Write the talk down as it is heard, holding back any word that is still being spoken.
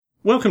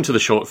Welcome to the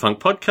Short Funk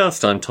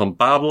Podcast. I'm Tom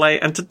Barbalet,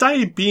 and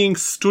today being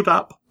stood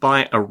up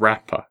by a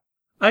rapper.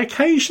 I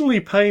occasionally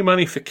pay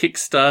money for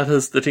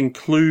Kickstarters that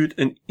include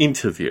an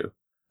interview.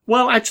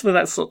 Well, actually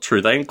that's not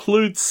true. They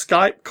include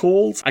Skype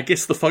calls. I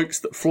guess the folks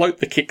that float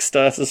the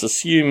Kickstarters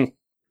assume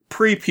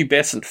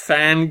prepubescent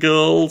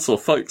fangirls or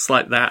folks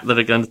like that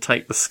are going to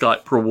take the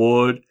Skype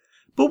reward.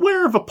 But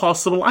wherever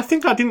possible, I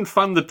think I didn't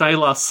fund the De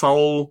La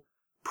Soul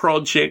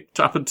project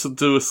up and to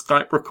do a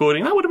Skype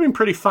recording. That would have been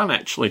pretty fun,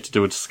 actually, to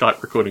do a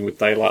Skype recording with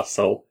De La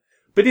Soul.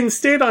 But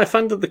instead, I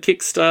funded the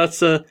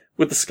Kickstarter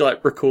with the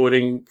Skype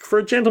recording for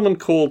a gentleman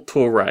called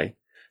Touré.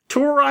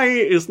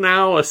 Touré is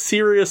now a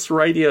serious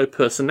radio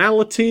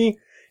personality.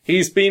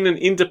 He's been an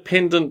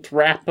independent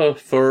rapper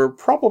for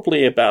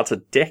probably about a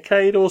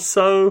decade or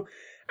so.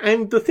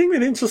 And the thing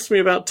that interests me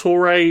about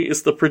Touré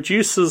is the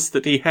producers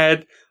that he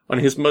had on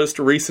his most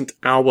recent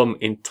album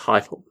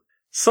entitled.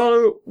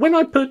 So, when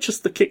I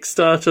purchased the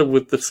Kickstarter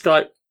with the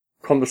Skype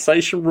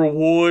conversation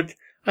reward,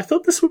 I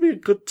thought this would be a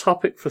good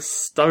topic for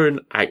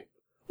Stone Ape,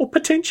 or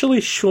potentially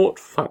Short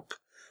Funk,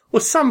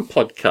 or some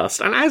podcast.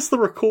 And as the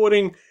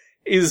recording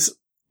is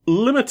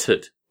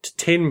limited to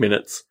 10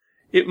 minutes,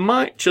 it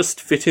might just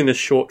fit in a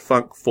Short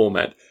Funk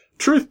format.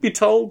 Truth be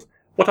told,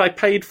 what I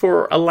paid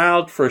for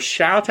allowed for a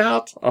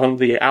shout-out on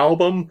the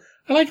album,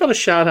 and I got a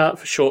shout-out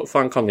for Short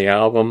Funk on the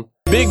album.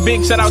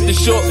 Big shout out to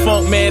Short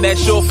Funk, man. That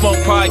Short Funk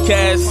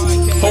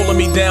podcast holding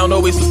me down,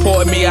 always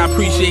supporting me. I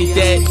appreciate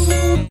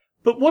that.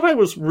 But what I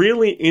was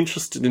really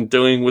interested in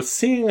doing was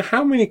seeing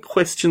how many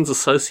questions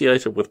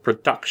associated with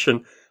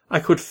production I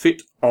could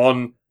fit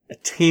on a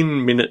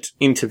 10-minute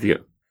interview.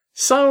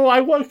 So I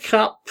woke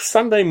up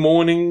Sunday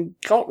morning,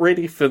 got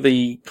ready for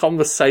the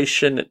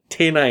conversation at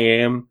 10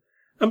 a.m,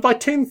 and by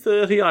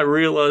 10:30 I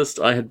realized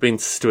I had been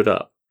stood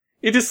up.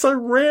 It is so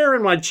rare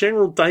in my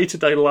general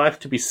day-to-day life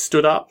to be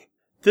stood up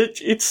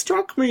that it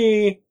struck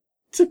me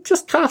to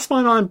just cast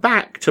my mind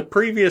back to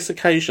previous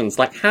occasions,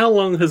 like how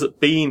long has it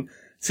been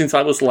since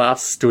I was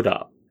last stood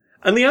up?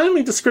 And the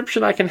only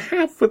description I can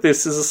have for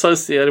this is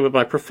associated with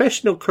my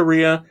professional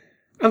career,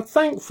 and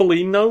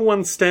thankfully no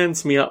one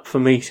stands me up for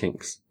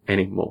meetings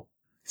anymore.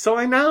 So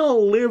I now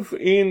live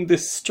in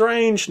this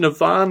strange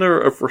nirvana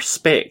of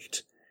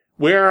respect,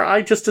 where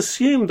I just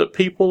assume that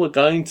people are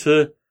going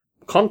to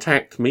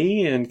contact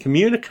me and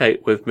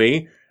communicate with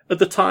me at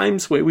the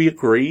times where we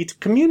agree to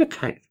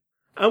communicate.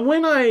 And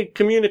when I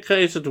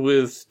communicated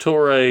with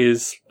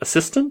Touré's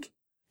assistant,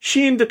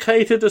 she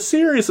indicated a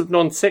series of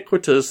non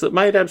sequiturs that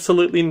made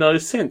absolutely no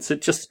sense.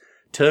 It just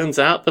turns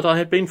out that I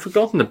had been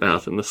forgotten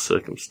about in this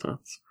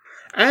circumstance.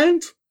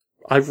 And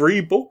I've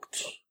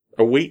rebooked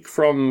a week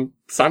from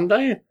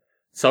Sunday,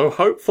 so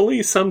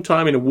hopefully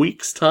sometime in a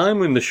week's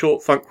time in the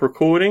Short Funk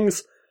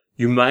recordings,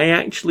 you may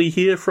actually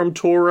hear from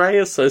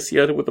Touré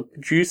associated with the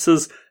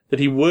producers that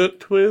he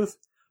worked with.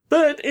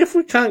 But if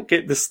we can't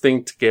get this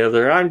thing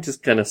together, I'm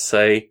just going to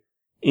say,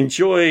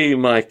 enjoy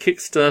my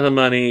Kickstarter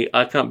money.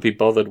 I can't be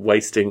bothered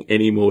wasting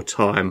any more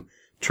time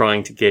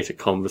trying to get a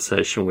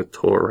conversation with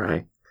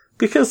Touré.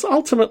 Because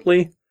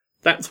ultimately,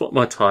 that's what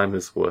my time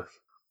is worth.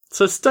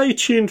 So stay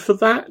tuned for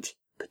that,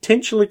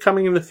 potentially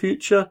coming in the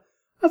future.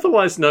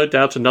 Otherwise, no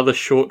doubt another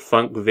Short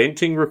Funk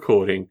venting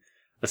recording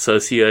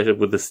associated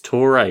with this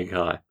Touré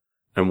guy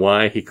and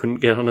why he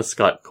couldn't get on a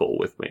Skype call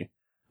with me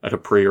at a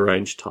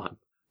prearranged time.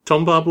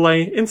 Tom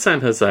Barbalet in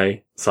San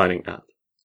Jose, signing out.